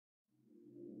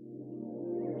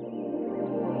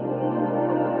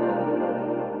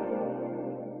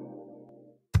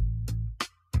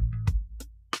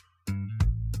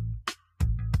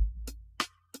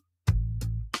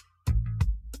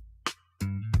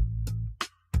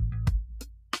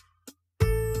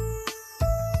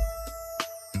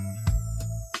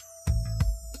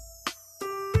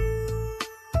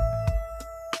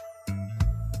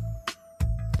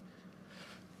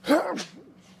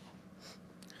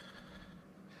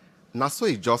na so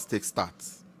e just take start.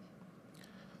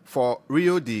 For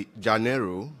Rio de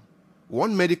Janeiro,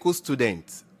 one medical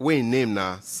student, wey im name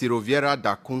na Ciro Vieira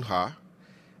da Cunha,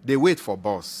 dey wait for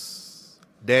bus.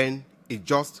 Then e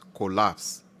just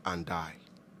collapse and die.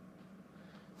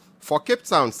 For Cape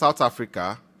Town, South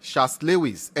Africa, Charles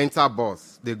Lewis enter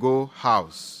bus dey go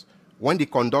house when the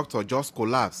conductor just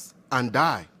collapse and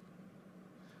die.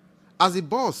 As the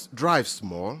bus drive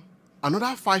small,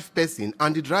 another 5 person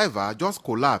and the driver just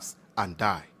collapse and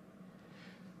die.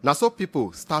 Na so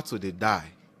people start to dey die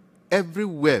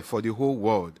everywhere for the whole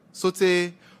world.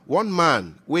 Sotey one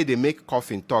man wey dey make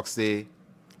coffin talk say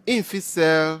im fit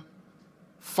sell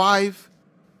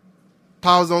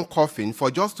 5,000 coffin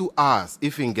for just 2 hours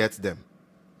if im get them.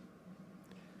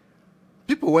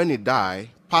 People when e die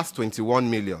pass 21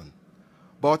 million.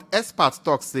 But experts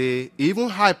talk say e even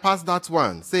high pass that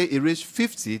one, say e reach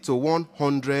 50 to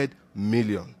 100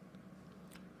 million.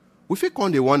 We fit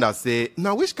come dey wonder say,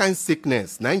 now which kind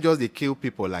sickness na im just dey kill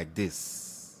people like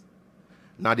this?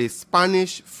 Na the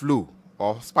Spanish flu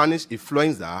or Spanish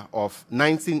influenza of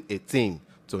 1918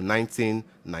 to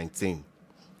 1919.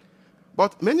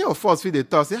 But many of us fit dey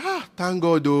talk say, thank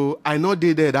God oh, I no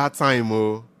dey there that time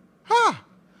oh.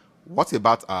 What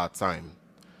about our time?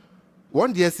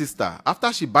 One dear sister,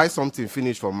 after she buy something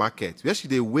finish for market, where she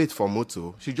dey wait for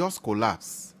motor, she just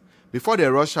collapse. Before they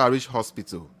rush her reach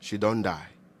hospital, she don die.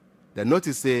 They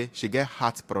notice say she get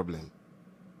heart problem.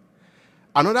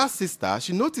 Another sister,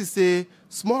 she notice say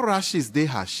small rashes dey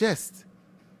her chest,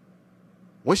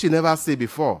 when she never see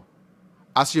before.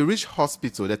 As she reach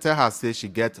hospital, they tell her say she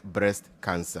get breast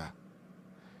cancer.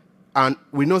 And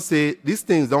we know say these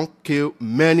things don't kill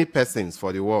many persons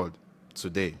for the world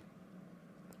today.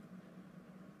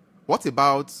 What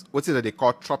about what is they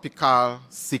call tropical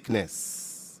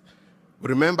sickness?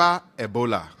 Remember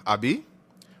Ebola, Abi?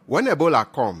 When Ebola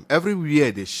come,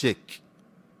 everywhere they shake.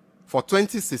 For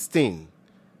 2016,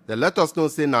 they let us know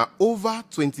say now over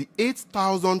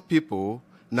 28,000 people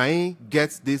now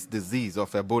get this disease of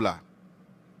Ebola.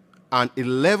 And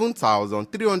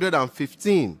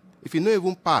 11,315, if you no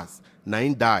even pass,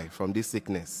 9 die from this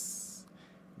sickness.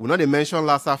 We know they mention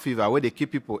Lassa fever where they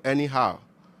keep people anyhow.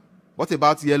 What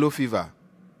about yellow fever?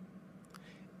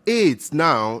 AIDS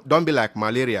now don't be like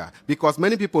malaria, because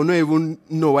many people don't even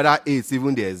know whether AIDS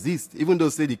even they exist, even though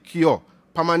say the cure,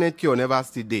 permanent cure never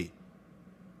still there.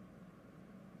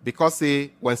 Because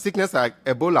say when sickness like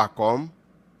Ebola come,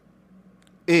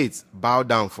 AIDS bow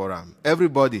down for them.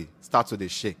 Everybody starts to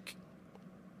shake.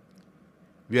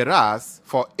 Whereas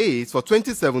for AIDS, for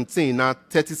 2017, now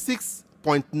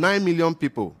 36.9 million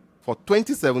people for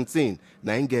 2017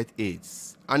 now get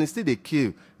AIDS. And instead they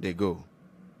kill, they go.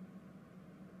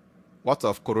 What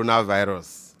of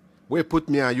coronavirus? We put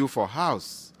me and you for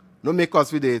house. No make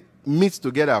us with the meet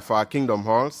together for our kingdom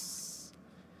halls.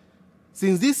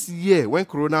 Since this year, when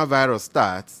coronavirus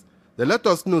starts, they let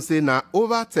us know say now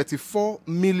over 34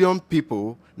 million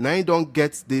people now don't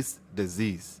get this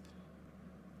disease.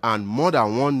 And more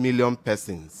than 1 million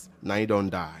persons now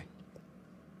don't die.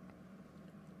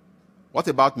 What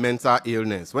about mental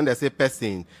illness? When they say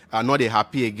person are not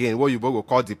happy again, what you go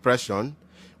call depression.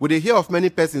 We dey hear of many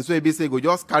persons who say go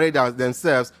just carry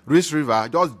themselves, reach river,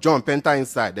 just jump, enter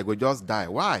inside, they go just die.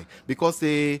 Why? Because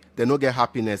they no get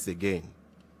happiness again.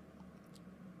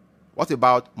 What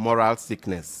about moral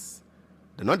sickness?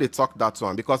 They not they talk that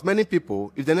one, because many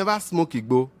people, if they never smoke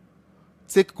igbo,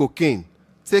 take cocaine,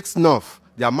 take snuff,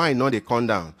 their mind not they come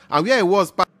down. And where it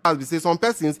was past, we say some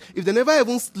persons, if they never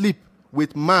even sleep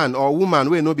with man or woman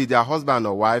where no be their husband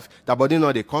or wife, their body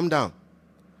not they come down.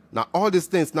 Now all these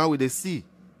things now we they see.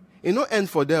 It no end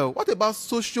for them. What about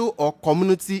social or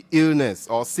community illness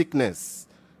or sickness?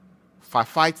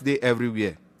 Fight they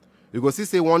everywhere. You go see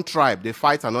say one tribe, they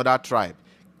fight another tribe.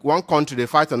 One country, they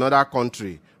fight another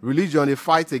country. Religion, they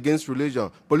fight against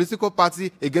religion. Political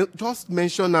party, against, just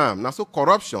mention them. Now so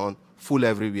corruption full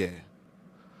everywhere.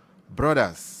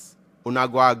 Brothers, una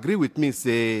go agree with me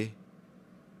say,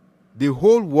 the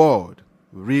whole world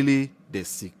really they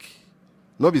sick.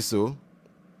 No be so?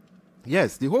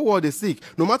 Yes, the whole world is sick.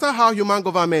 No matter how human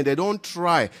government, they don't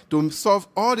try to solve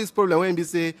all these problems when we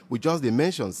say, we just they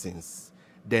mention since.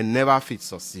 They never fit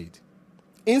succeed.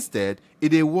 Instead,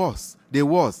 it is worse, the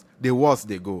worse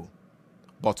they go.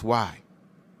 But why?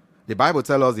 The Bible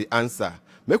tells us the answer.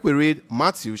 Make we read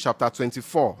Matthew chapter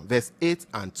 24, verse 8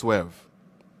 and 12.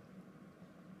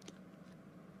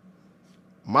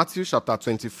 Matthew chapter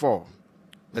 24,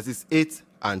 verses 8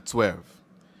 and 12.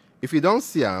 If you don't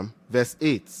see them, verse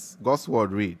 8, God's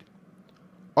word read,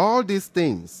 all these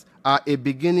things are a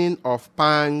beginning of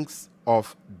pangs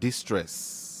of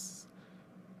distress.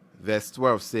 Verse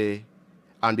 12 say,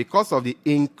 And because of the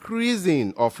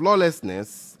increasing of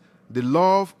lawlessness, the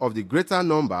love of the greater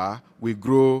number will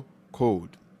grow cold.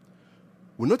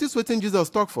 We notice what Jesus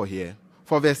talk for here.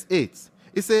 For verse 8,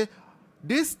 he say,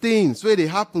 these things where they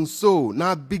happen so,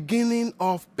 now beginning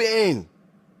of pain.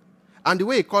 And the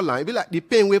way he call it be like the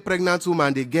pain where pregnant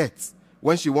woman they get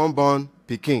when she won't born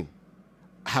pikin.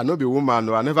 I no be woman,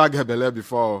 no, I never get belle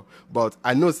before, but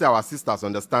I know say our sisters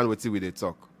understand what we they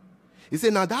talk. He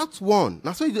said, now that's one.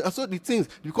 Now so the things,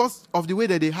 because of the way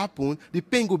that they happen, the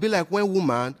pain will be like when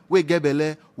woman will get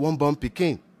belle, one born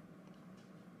pikin.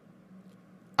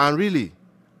 And really,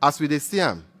 as we they see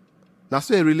them, now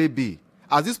so it really be.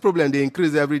 As this problem they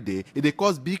increase every day, it they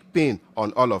cause big pain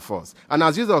on all of us. And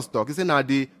as Jesus talk, he said, now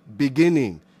the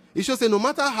beginning. It should say no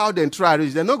matter how they try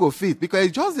reach, they not go fit because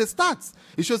it's just the start.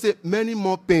 It should say many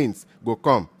more pains go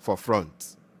come for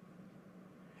front.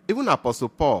 Even Apostle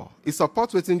Paul, he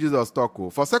supports what Jesus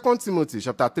talk. For 2 Timothy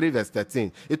chapter 3, verse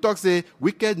 13, it talks say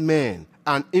wicked men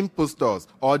and impostors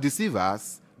or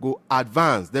deceivers go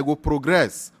advance, they go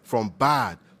progress from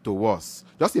bad to worse.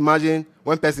 Just imagine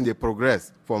when person they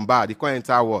progress from bad, they can't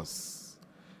enter worse.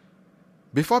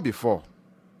 Before,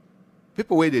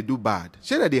 people where they do bad,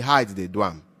 share that they hide, they do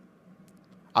them.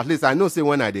 At least I know say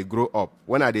when I they grow up,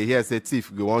 when I they hear say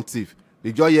thief, go want thief.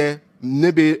 The joy here,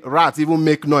 maybe rat even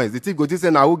make noise. The thief go just say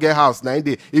now who get house 9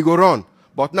 day, he go run.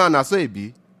 But now so it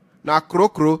be. Now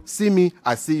crow, see me,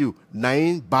 I see you.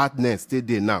 9 badness stay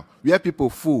there now. Where people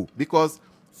fool because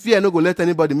fear no go let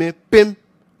anybody make pim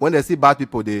when they see bad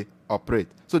people they operate.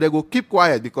 So they go keep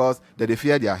quiet because they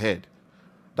fear their head.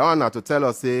 That one now to tell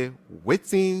us say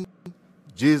waiting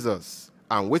Jesus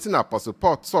and waiting Apostle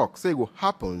Paul talk say it will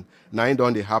happen. Now it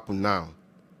don't they happen now.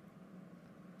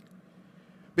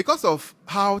 Because of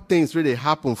how things really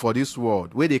happen for this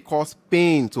world, where they cause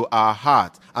pain to our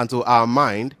heart and to our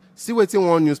mind, see what in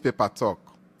one newspaper talk.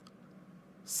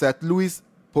 St. Louis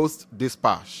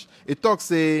Post-Dispatch. It talks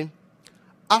say,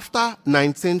 after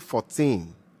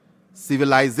 1914,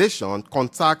 civilization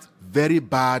contact very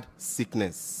bad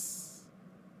sickness.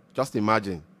 Just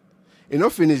imagine. You know,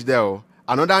 finish there.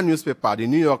 Another newspaper, the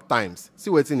New York Times, see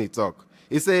what in it talk.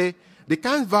 It say, the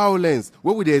kind of violence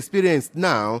what we experience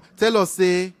now tell us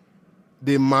say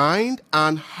the mind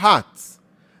and heart,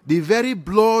 the very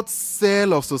blood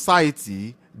cell of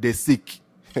society, they sick.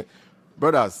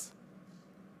 Brothers,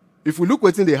 if we look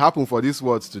what they happen for these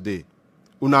words today,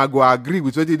 una go agree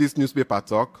with what this newspaper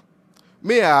talk?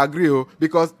 May I agree,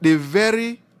 because the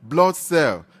very blood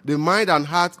cell, the mind and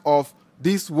heart of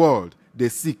this world, they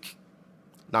sick.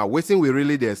 Now, waiting we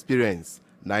really the experience,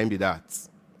 now be that.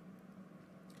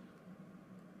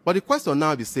 But the question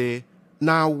now be say,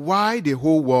 now why the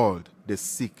whole world they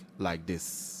sick like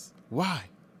this? Why?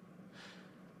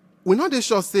 We know they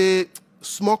should say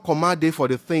small command day for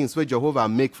the things where Jehovah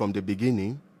make from the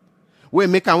beginning. Where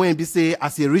make and when be say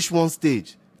as a reach one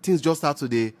stage, things just start to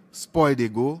they spoil they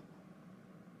go.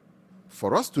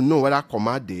 For us to know whether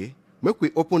command day, make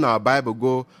we open our Bible,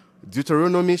 go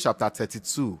Deuteronomy chapter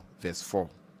 32, verse 4.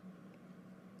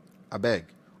 I beg,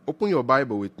 open your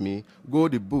Bible with me, go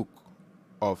the book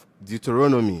of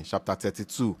Deuteronomy chapter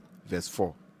 32, verse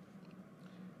 4.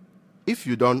 If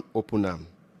you don't open them,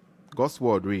 God's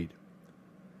word read.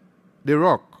 The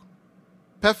rock,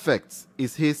 perfect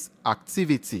is his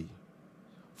activity,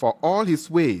 for all his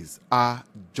ways are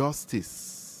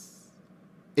justice.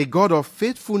 A God of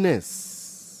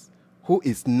faithfulness, who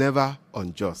is never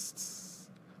unjust.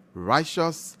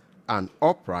 Righteous and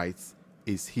upright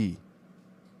is he.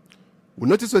 We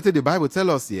notice what the Bible tells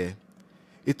us here.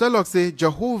 It tells us, say,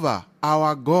 Jehovah,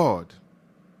 our God.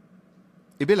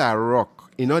 It be like a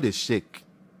rock, you know, they shake.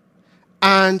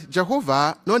 And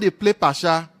Jehovah, no they play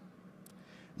pasha.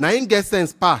 Now him get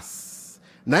sense pass.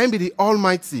 Now him be the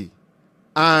Almighty.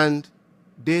 And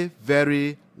they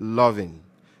very loving.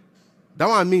 That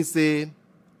one means, say,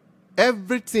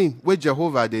 everything where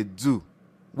Jehovah they do,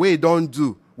 where he don't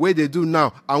do, where they do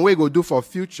now, and where he go do for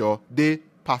future, they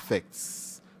perfect.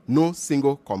 No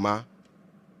single comma.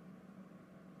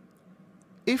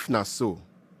 If not so,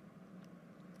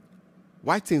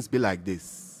 why things be like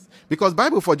this? Because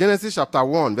Bible for Genesis chapter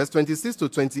 1, verse 26 to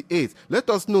 28, let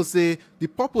us know, say, the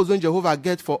purpose when Jehovah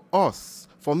get for us,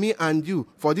 for me and you,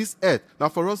 for this earth, now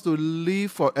for us to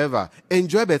live forever,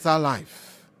 enjoy better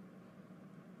life.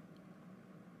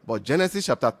 But Genesis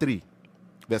chapter 3,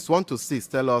 verse 1 to 6,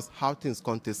 tell us how things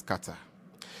can't scatter.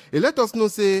 It let us know,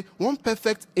 say, one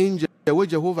perfect angel where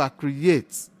Jehovah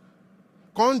creates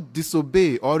can't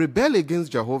disobey or rebel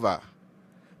against Jehovah.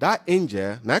 That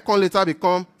angel now can later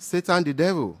become Satan the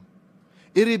devil.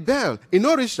 He rebel. In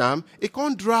Orisham, he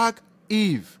can't drag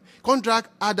Eve, can't drag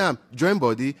Adam, join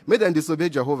body, make them disobey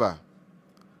Jehovah.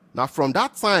 Now from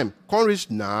that time, come reach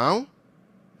now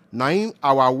in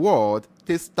our world,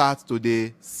 they start to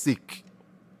dey sick.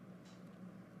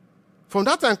 From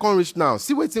that time, come reach now,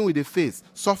 see wetin we dey face,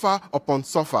 suffer upon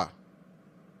suffer.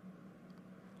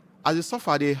 As they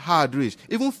suffer, they hard reach.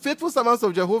 Even faithful servants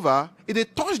of Jehovah, if they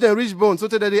touch them reach bone, so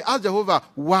that they ask Jehovah,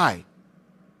 why?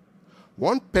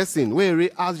 One person when he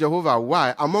ask Jehovah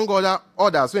why, among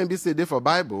others when be say they for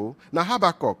Bible, now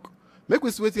Habakkuk. Make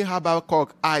we see wetin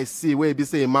Habakkuk I see where be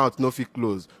say a mouth no fit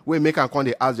close. Where make am come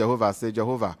dey ask Jehovah, say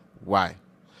Jehovah, why?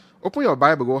 Open your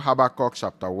Bible, go Habakkuk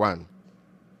chapter 1.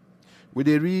 We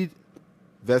dey read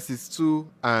verses 2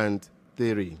 and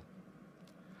 3.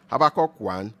 Habakkuk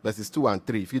 1, verses 2 and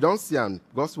 3. If you don't see them,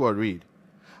 God's word read.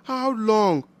 How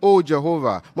long, O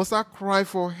Jehovah, must I cry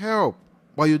for help,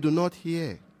 but you do not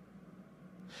hear?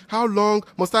 How long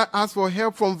must I ask for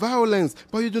help from violence,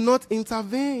 but you do not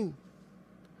intervene?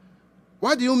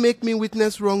 Why do you make me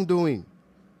witness wrongdoing?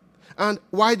 And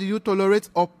why do you tolerate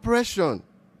oppression?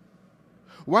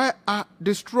 Why are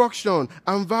destruction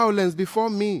and violence before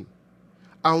me?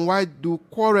 And why do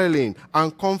quarreling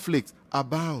and conflict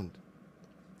abound?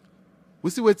 We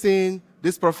see wetin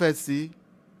this prophet see.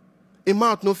 A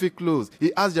mouth no fit close.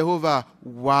 He asked Jehovah,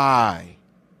 why?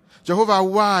 Jehovah,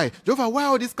 why? Jehovah, why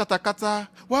all this katakata?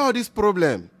 Why all this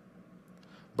problem?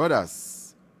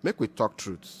 Brothers, make we talk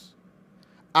truth.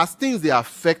 As things they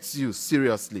affect you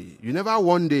seriously, you never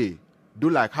one day do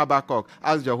like Habakkuk,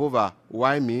 ask Jehovah,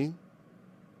 why me?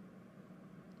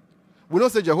 We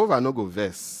don't say Jehovah no go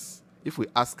vex if we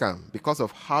ask him because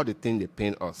of how the thing they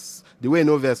pain us. The way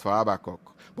no verse for Habakkuk.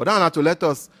 But now to let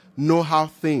us know how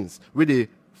things really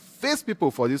face people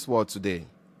for this world today.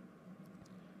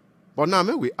 But now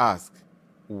may we ask,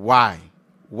 why?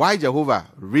 Why Jehovah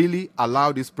really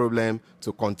allowed this problem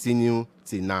to continue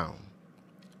till now?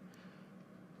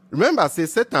 Remember, say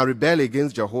Satan rebelled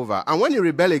against Jehovah. And when he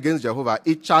rebelled against Jehovah,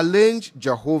 he challenged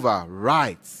Jehovah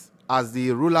right as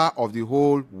the ruler of the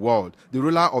whole world, the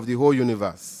ruler of the whole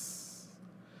universe.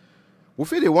 We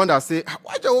feel the one that say,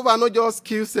 why Jehovah not just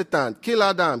kill Satan, kill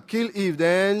Adam, kill Eve,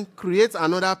 then create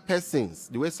another persons,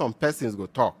 the way some persons go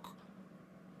talk.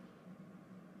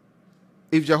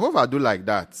 If Jehovah do like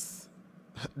that,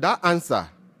 that answer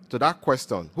to that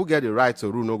question, who get the right to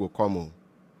rule no go come on?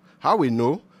 How we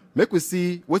know? Make we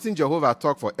see what in Jehovah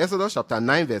talk for Exodus chapter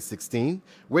 9 verse 16,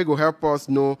 where go help us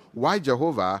know why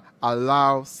Jehovah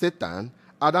allow Satan,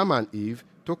 Adam and Eve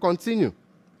to continue.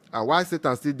 And why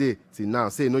Satan still there till now,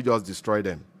 say no just destroy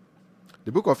them.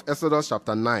 The book of Exodus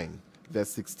chapter 9 verse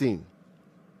 16.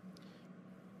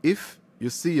 If you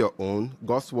see your own,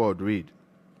 God's word read.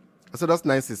 Exodus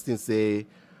 9:16 say,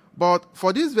 but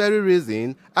for this very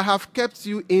reason, I have kept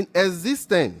you in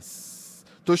existence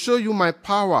to show you my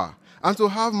power and to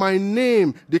have my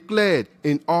name declared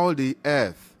in all the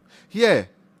earth. Here,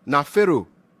 now Pharaoh,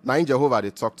 now in Jehovah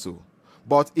they talk to.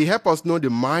 But he help us know the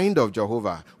mind of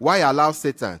Jehovah, why he allows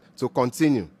Satan to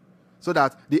continue. So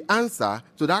that the answer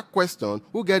to that question,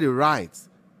 who get the right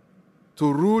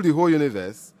to rule the whole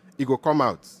universe, it will come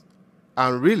out.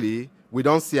 And really, we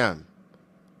don't see him.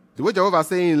 The way Jehovah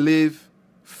saying leave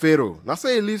Pharaoh, now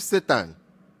say he leave Satan.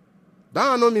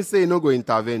 That no mean say he no go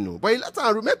intervene. No. But he let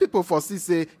him make people foresee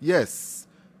say, yes,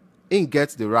 he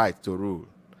gets the right to rule.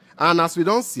 And as we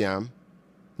don't see him,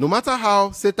 no matter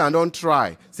how Satan don't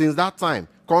try, since that time,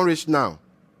 come reach now,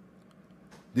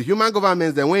 the human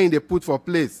governments, then when they put for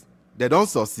place, they don't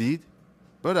succeed.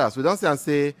 Brothers, we don't see and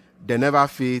say, they never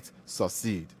fit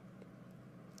succeed.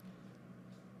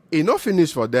 It not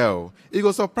finish for them. It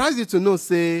will surprise you to know,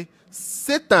 say,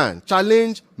 Satan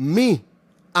challenge me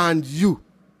and you.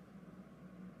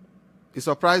 It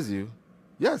surprise you?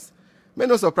 Yes. May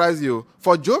not surprise you.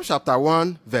 For Job chapter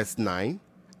 1, verse 9,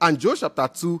 and Job chapter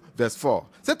 2, verse 4,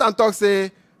 Satan talks,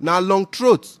 say, now long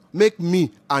throat make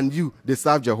me and you they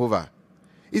serve Jehovah.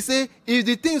 He say, if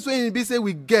the things when be say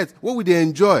we get, what we they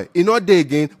enjoy, in our day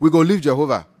again, we go leave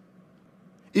Jehovah.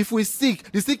 If we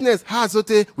sick, the sickness hard, so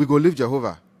we go leave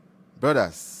Jehovah.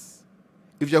 Brothers,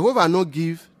 if Jehovah no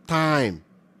give time,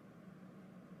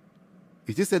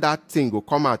 it is say that thing will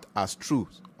come out as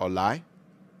truth or lie.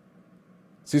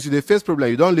 Since you the face problem,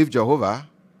 you don't leave Jehovah.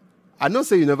 I don't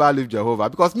say you never leave Jehovah,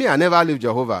 because me, I never leave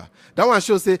Jehovah. That one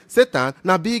shows say Satan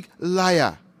na big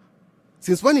liar.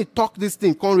 Since when he talk this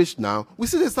thing come reach now, we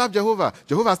see they serve Jehovah.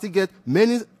 Jehovah still get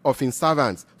many of his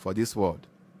servants for this world.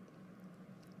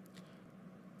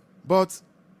 But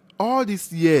all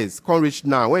these years come reach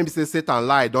now, when we say Satan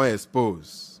lie, don't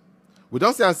expose. We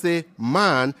don't say and say,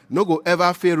 man no go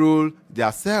ever fail rule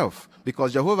their self,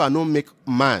 because Jehovah no make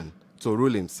man to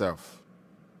rule himself.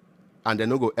 And they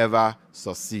no go ever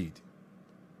succeed.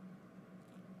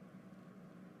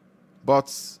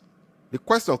 But the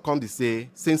question comes to say,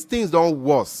 since things don't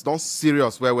worse, don't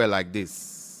serious well like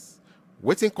this,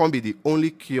 waiting can be the only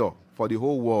cure for the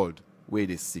whole world where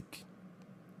they sick.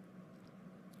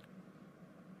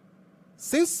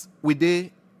 Since we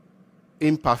dey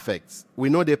imperfect, we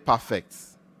know they perfect.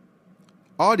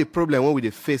 All the problem when we dey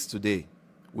face today,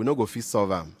 we no go fit solve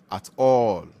them at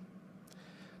all.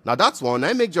 Now that's one,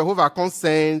 I make Jehovah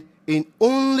consent in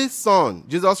only Son,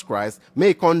 Jesus Christ, may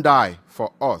he come die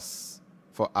for us,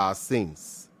 for our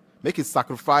sins. Make his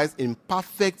sacrifice in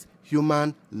perfect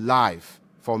human life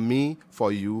for me,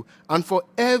 for you, and for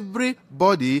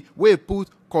everybody where put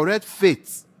correct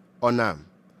faith on him.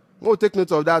 We'll take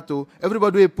note of that too.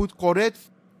 Everybody will put correct.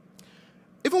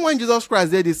 Even when Jesus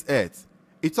Christ did this earth,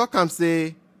 he talk and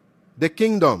say, the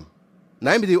kingdom.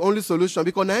 Now be the only solution,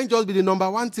 because now just be the number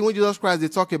one thing when Jesus Christ they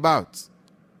talk about.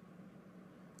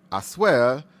 As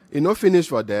well, it no finish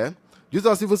for there.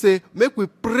 Jesus even say, make we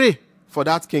pray for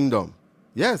that kingdom.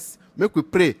 Yes, make we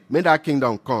pray, make that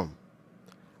kingdom come.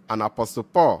 And Apostle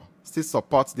Paul still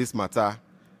supports this matter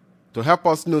to help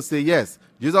us know, say, yes,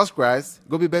 Jesus Christ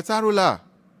go be better ruler.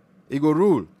 He go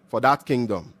rule for that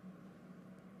kingdom.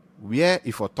 Where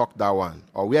if we talk that one,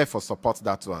 or where if we support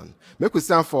that one. Make we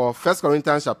stand for 1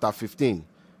 Corinthians chapter 15,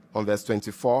 on verse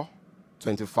 24,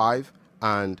 25,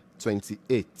 and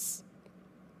 28.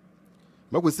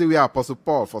 Make we see where Apostle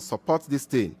Paul for support this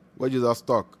thing, where Jesus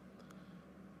talk.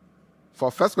 For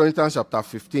 1 Corinthians chapter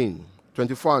 15,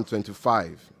 24 and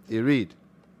 25, he read,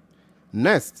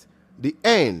 next, the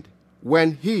end,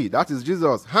 when he, that is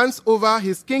Jesus, hands over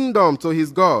his kingdom to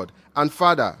his God and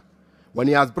Father, when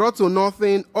he has brought to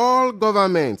nothing all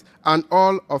government and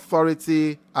all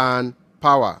authority and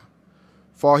power.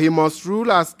 For he must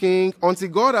rule as king until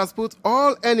God has put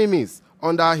all enemies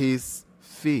under his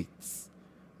feet.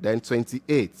 Then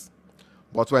 28.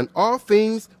 But when all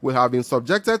things will have been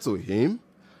subjected to him,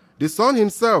 the Son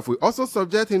himself will also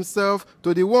subject himself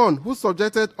to the one who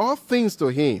subjected all things to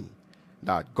him,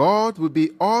 that God will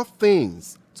be all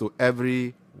things to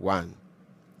every one.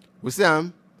 We see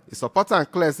him. The supporter and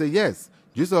clear say, yes,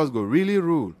 Jesus will really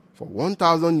rule for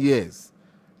 1,000 years.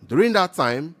 During that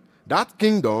time, that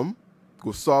kingdom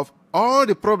could solve all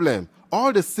the problem,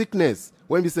 all the sickness.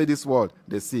 When we say this word,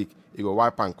 the sick, it will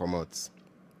wipe and come out.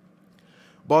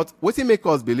 But what it make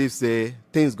us believe, say,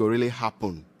 things go really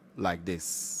happen like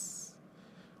this?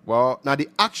 Well, now the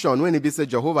action when it be say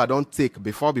Jehovah don't take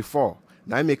before,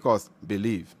 now it make us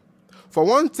believe. For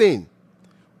one thing,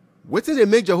 what they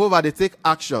make Jehovah they take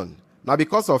action? Now,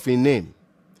 because of his name.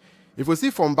 If we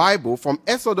see from Bible, from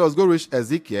Exodus go reach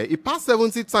Ezekiel, it passed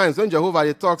 70 times when Jehovah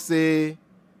they talk, say,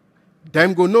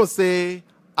 them go no say,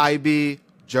 I be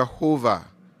Jehovah.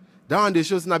 That one they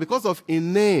shows now because of his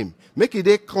name, make it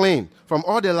they clean from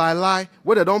all the lie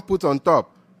where they don't put on top.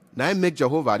 Now I make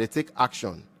Jehovah they take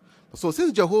action. So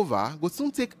since Jehovah will soon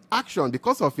take action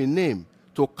because of his name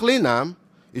to clean them,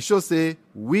 it should say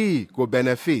we go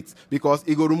benefit because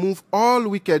it go remove all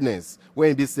wickedness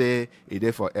when they say it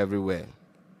is for everywhere.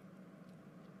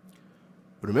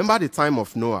 Remember the time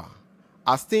of Noah.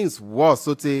 As things was,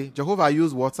 so Jehovah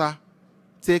used water,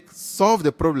 solve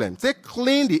the problem,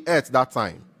 clean the earth that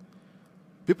time.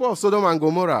 People of Sodom and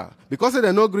Gomorrah, because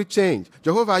they no great change,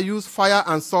 Jehovah used fire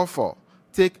and sulfur,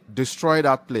 destroy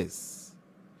that place.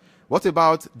 What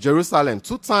about Jerusalem?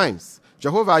 2 times,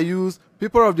 Jehovah used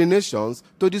people of the nations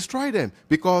to destroy them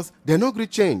because they no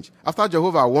great change. After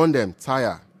Jehovah warned them,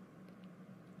 tire.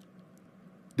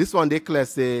 This one they clear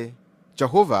say,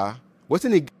 Jehovah, what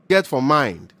he get for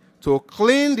mind to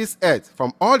clean this earth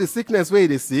from all the sickness where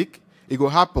it is sick, it will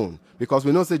happen because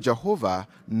we know say Jehovah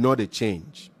not a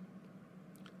change.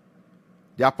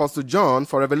 The Apostle John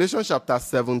for Revelation chapter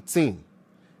 17,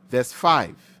 verse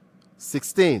 5,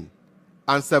 16,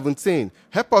 and 17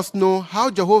 help us know how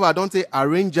Jehovah don't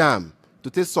arrange them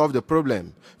to solve the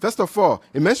problem. First of all,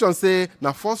 he mentioned say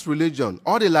na false religion,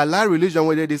 all the lie religion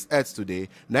where this earth today,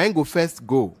 na go first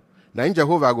go. Na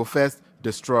Jehovah go first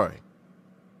destroy.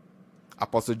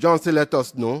 Apostle John still let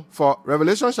us know for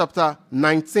Revelation chapter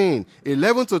 19,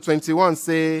 11 to 21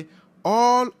 say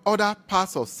all other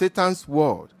parts of Satan's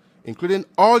world, including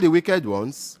all the wicked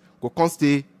ones, go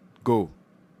stay go.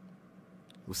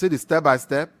 We see the step by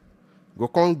step,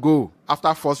 go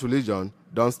after false religion,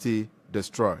 don't stay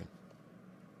destroy.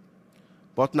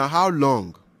 But now how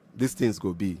long these things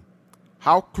go be?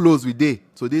 How close we dey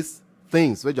to these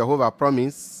things where Jehovah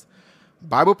promised?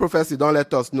 Bible prophecy don't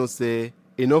let us know say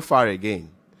it no far again.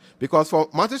 Because from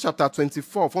Matthew chapter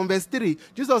 24, from verse 3,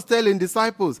 Jesus telling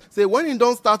disciples, say when he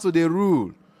don't start to the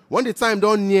rule, when the time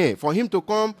don't near for him to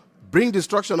come bring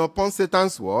destruction upon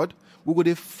Satan's word, we go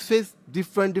dey face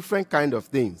different kind of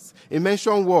things. It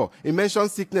mention war, it mention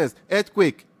sickness,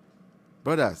 earthquake.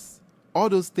 Brothers, all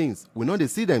those things, we no dey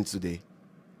see them today.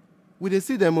 We dey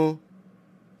see them, oh.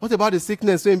 What about the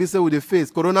sickness wey be say we dey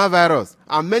face, coronavirus,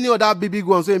 and many other big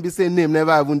ones wey be say name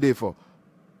never even dey for?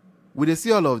 We dey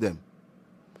see all of them.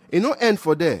 It no end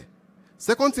for there.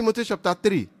 2 Timothy chapter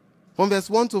 3, from verse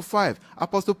 1 to 5,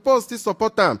 Apostle Paul still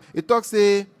support am. He talk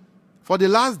say, for the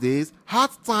last days,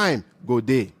 hard time go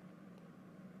dey.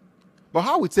 But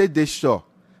how we take this sure?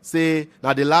 Say,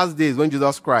 now the last days when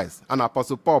Jesus Christ and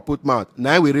Apostle Paul put mouth,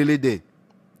 now we really dey.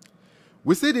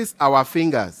 We see this our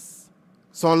fingers.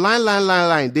 Some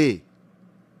line dey.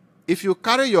 If you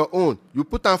carry your own, you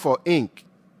put am for ink.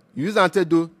 You use am to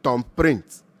do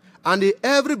thumbprint. And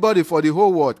everybody for the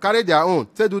whole world carry their own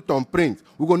to do thumbprint.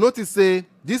 We go notice say,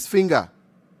 this finger,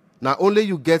 now only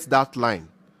you get that line.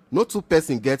 No two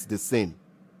person gets the same.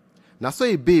 Now so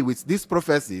it be with these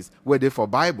prophecies where they for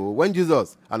Bible when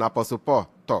Jesus and Apostle Paul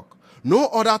talk. No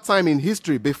other time in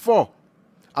history before.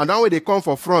 And now when they come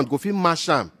for front, go fit mash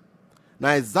am. Now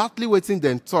exactly wetin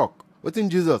them talk. Wetin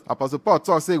Jesus, Apostle Paul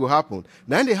talk say go happen.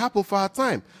 Now they happen for our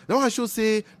time. Now I should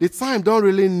say the time don't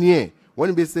really near.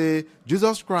 When we say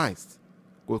Jesus Christ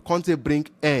will come to bring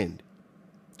end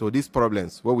to these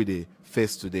problems what we dey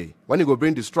face today. When he go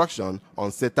bring destruction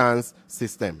on Satan's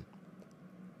system.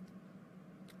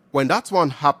 When that one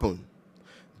happened,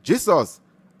 Jesus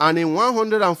and in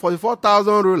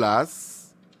 144,000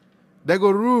 rulers, they go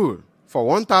rule for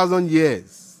 1,000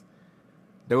 years.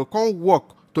 They will come work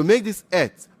to make this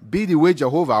earth be the way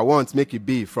Jehovah wants make it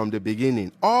be from the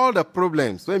beginning. All the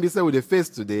problems when we say we dey face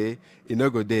today, it no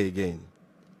go dey again.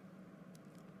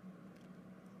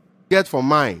 Get for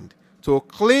mind to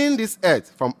clean this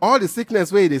earth from all the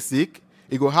sickness where it is sick,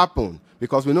 it go happen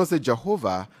because we know say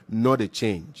Jehovah not dey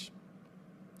change.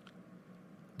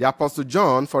 The Apostle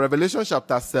John for Revelation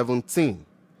chapter 17,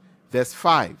 verse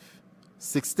 5,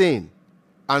 16,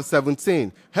 and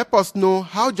 17 help us know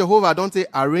how Jehovah don't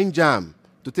arrange them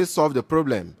to take solve the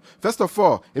problem. First of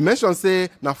all, he mentioned say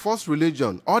na false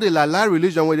religion, all the lie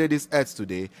religion where this earth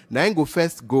today, na him go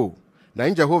first go. Na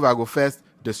him Jehovah go first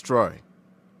destroy.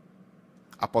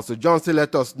 Apostle John still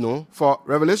let us know for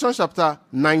Revelation chapter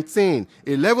 19,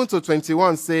 11 to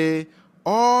 21 say,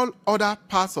 all other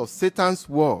parts of Satan's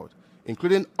world,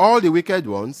 including all the wicked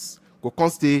ones, go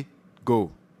constantly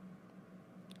go.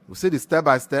 We see the step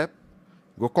by step,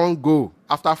 go can't go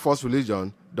after false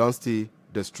religion, don't still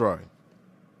destroy.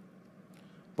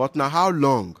 But now how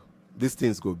long these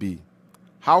things go be?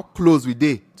 How close we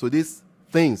dey to these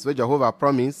things where Jehovah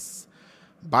promised?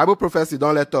 Bible prophecy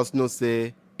don't let us know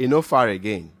say, it no far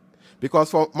again.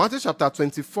 Because from Matthew chapter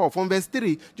 24, from verse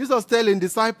 3, Jesus telling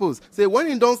disciples, say when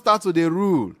he don't start to the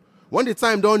rule, when the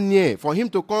time don't near for him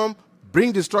to come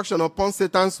bring destruction upon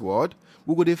Satan's word,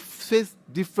 we go to face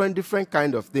different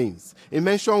kind of things. It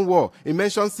mention war, it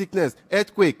mention sickness,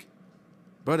 earthquake.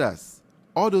 Brothers,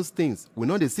 all those things, we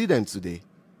know they see them today.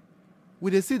 We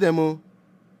they see them, oh.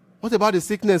 What about the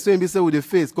sickness when we say we dey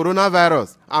face,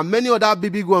 coronavirus, and many other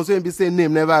big ones when we say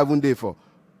name never even dey for?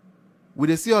 We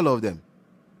dey see all of them.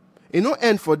 It no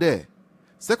end for there.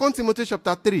 2 Timothy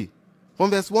chapter 3,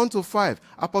 from verse 1 to 5,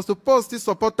 Apostle Paul still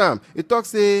support them. He talks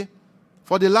say,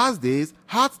 for the last days,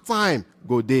 hard time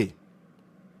go dey.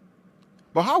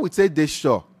 But how we take this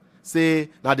sure? Say,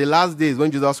 now the last days when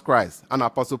Jesus Christ and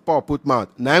Apostle Paul put mouth,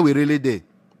 now we really dey.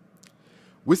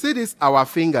 We see this our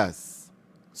fingers.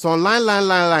 Some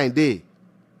line dey.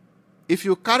 If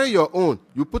you carry your own,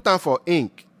 you put them for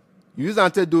ink. You use them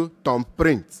to do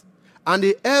thumbprint.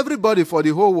 And everybody for the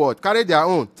whole world carry their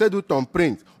own to do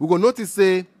thumbprint. We go notice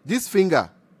say, this finger,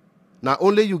 now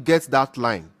only you get that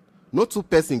line. No two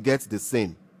person gets the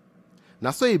same.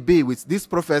 Now so it be with these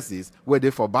prophecies where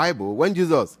they for Bible when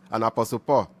Jesus and Apostle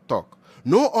Paul talk.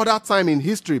 No other time in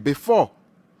history before.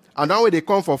 And now when they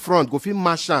come for front, go fit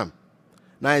mash am.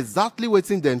 Now exactly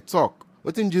wetin them talk.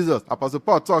 Wetin Jesus, Apostle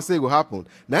Paul talk say go happen.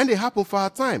 Now they happen for our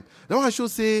time. Now I should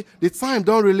say the time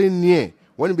don't really near.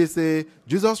 When we say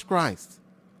Jesus Christ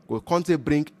will come to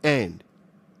bring end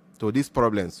to these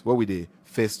problems what we dey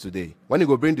face today. When he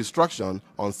go bring destruction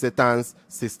on Satan's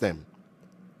system.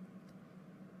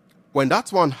 When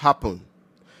that one happened,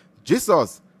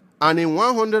 Jesus and in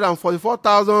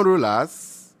 144,000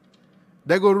 rulers,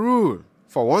 they go rule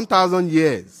for 1,000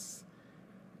 years.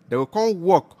 They will come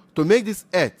work to make this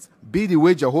earth be the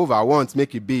way Jehovah wants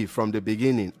make it be from the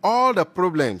beginning. All the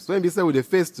problems when we say we dey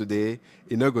face today,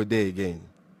 it no go dey again.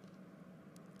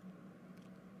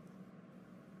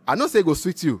 I know say go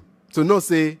sweet you to know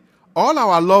say all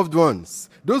our loved ones,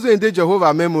 those who in the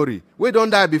Jehovah memory, we don't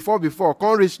die before,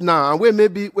 come reach now, and we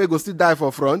maybe we go still die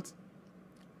for front.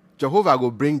 Jehovah will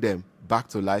bring them back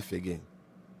to life again.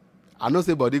 I know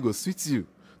say body go sweet you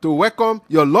to welcome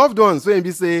your loved ones when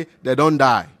you say they don't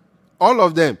die. All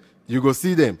of them, you go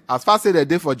see them. As far as they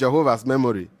day for Jehovah's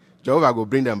memory, Jehovah will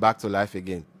bring them back to life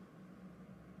again.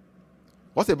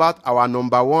 What about our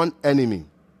number one enemy?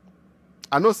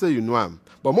 I know say you know him,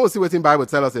 but most see what the Bible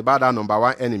tell us about that number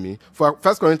one enemy. For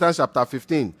 1 Corinthians chapter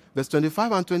 15, verse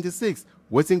 25 and 26,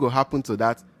 what thing will happen to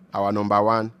that, our number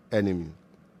one enemy?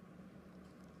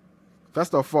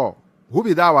 First of all, who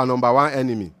be that our number one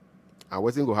enemy? And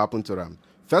what thing will happen to them?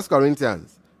 1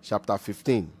 Corinthians chapter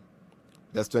 15,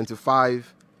 verse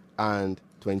 25 and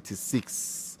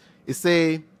 26. It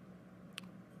say,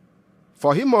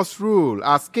 for he must rule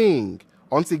as king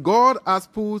until God has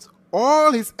put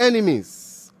all his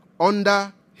enemies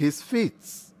under his feet.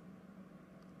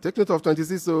 Take note of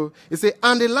 26. So it say,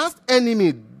 and the last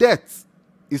enemy, death,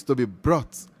 is to be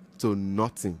brought to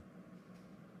nothing.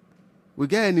 We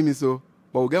get enemies, so,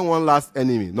 but we get one last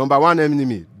enemy. Number one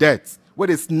enemy, death. Where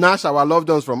they snatch our loved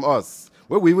ones from us.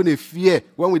 Where we even fear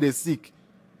when we they sick.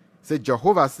 Say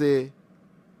Jehovah say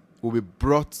will be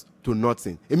brought to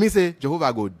nothing. It means say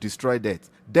Jehovah go destroy death.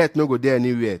 Death no go there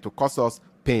anywhere to cause us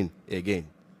pain again.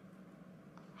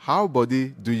 How body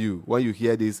do you when you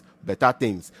hear these better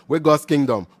things? Where God's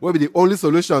kingdom will be the only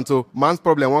solution to man's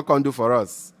problem what can do for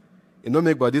us? It no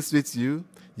make body sweet you?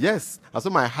 Yes. And so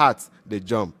my heart they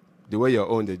jump the way your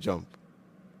own they jump.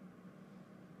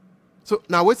 So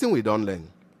now what thing we don't learn?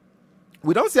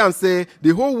 We don't see and say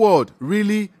the whole world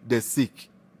really they sick.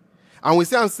 And we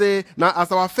say and say, now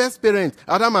as our first parent,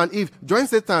 Adam and Eve, join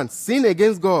Satan, sin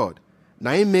against God.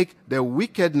 Now he make the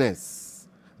wickedness,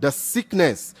 the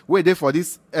sickness, where they for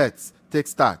this earth take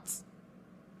start.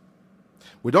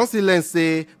 We don't see learn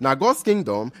say, now God's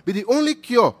kingdom be the only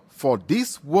cure for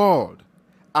this world.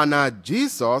 And now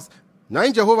Jesus, now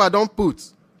in Jehovah don't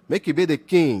put, make he be the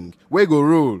king, where go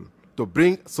rule, to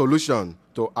bring solution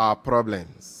to our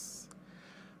problems.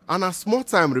 And a small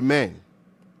time remain.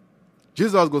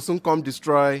 Jesus will soon come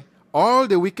destroy all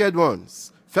the wicked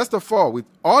ones. First of all, with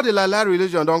all the lie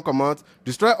religion don't come out,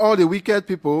 destroy all the wicked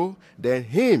people, then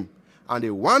him and the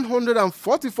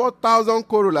 144,000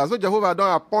 co-rulers, so Jehovah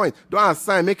don't appoint, don't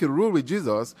assign, make a rule with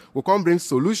Jesus, will come bring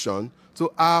solution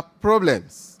to our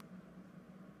problems.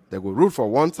 They will rule for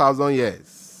 1,000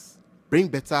 years. Bring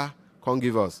better, come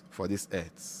give us for this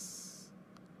earth.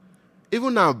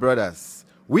 Even now, brothers,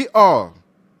 we all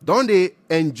don't they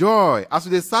enjoy, as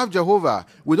they serve Jehovah,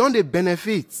 we don't they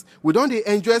benefit, we don't they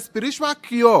enjoy spiritual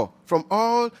cure from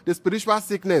all the spiritual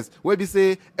sickness, where we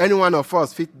say any one of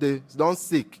us fit they don't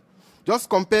sick. Just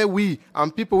compare we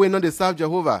and people who know they serve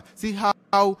Jehovah. See how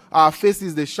our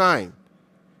faces they shine.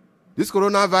 This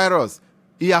coronavirus,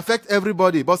 it affects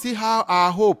everybody, but see how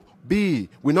our hope be,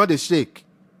 we know they shake.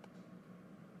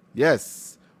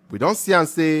 Yes, we don't see and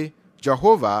say,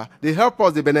 Jehovah, they help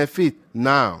us, they benefit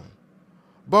now.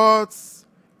 But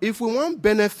if we want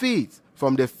benefit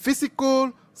from the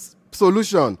physical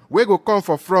solution, we go come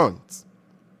for front.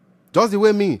 Just the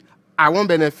way me, I want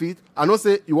benefit. I don't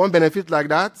say you want benefit like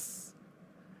that.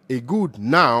 A good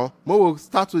now, we will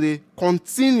start to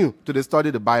continue to study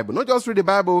the Bible. Not just read the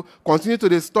Bible, continue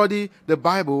to study the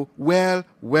Bible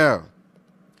well.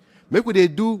 Make we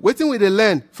do waiting we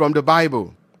learn from the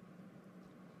Bible.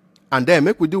 And then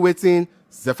make we do waiting.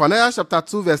 Zephaniah chapter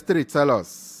 2 verse 3 tell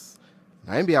us.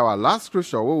 Now be our last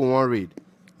scripture what we want to read.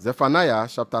 Zephaniah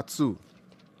chapter 2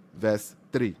 verse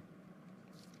 3.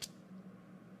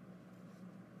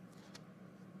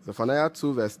 Zephaniah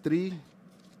 2 verse 3.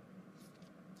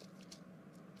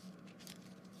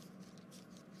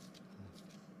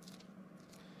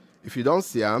 If you don't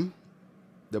see them,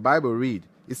 the Bible read.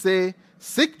 It say,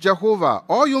 seek Jehovah,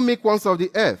 all you meek ones of the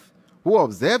earth, who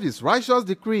observe his righteous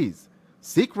decrees.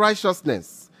 Seek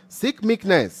righteousness, seek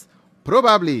meekness.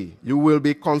 Probably you will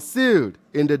be concealed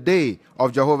in the day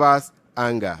of Jehovah's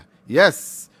anger.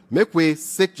 Yes, make we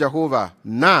seek Jehovah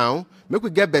now. Make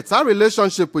we get better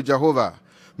relationship with Jehovah.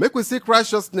 Make we seek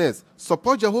righteousness.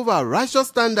 Support Jehovah's righteous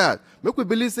standard. Make we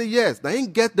believe, say, yes, now he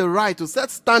get the right to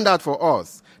set standard for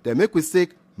us. Then make we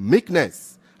seek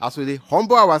meekness. As we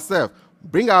humble ourselves,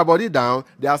 bring our body down,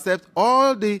 they accept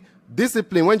all the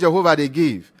discipline when Jehovah they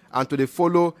give, and to the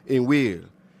follow in will.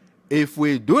 If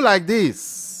we do like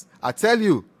this, I tell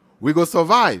you, we go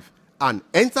survive and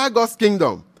enter God's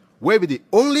kingdom, where be the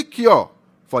only cure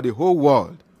for the whole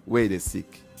world where they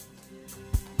seek.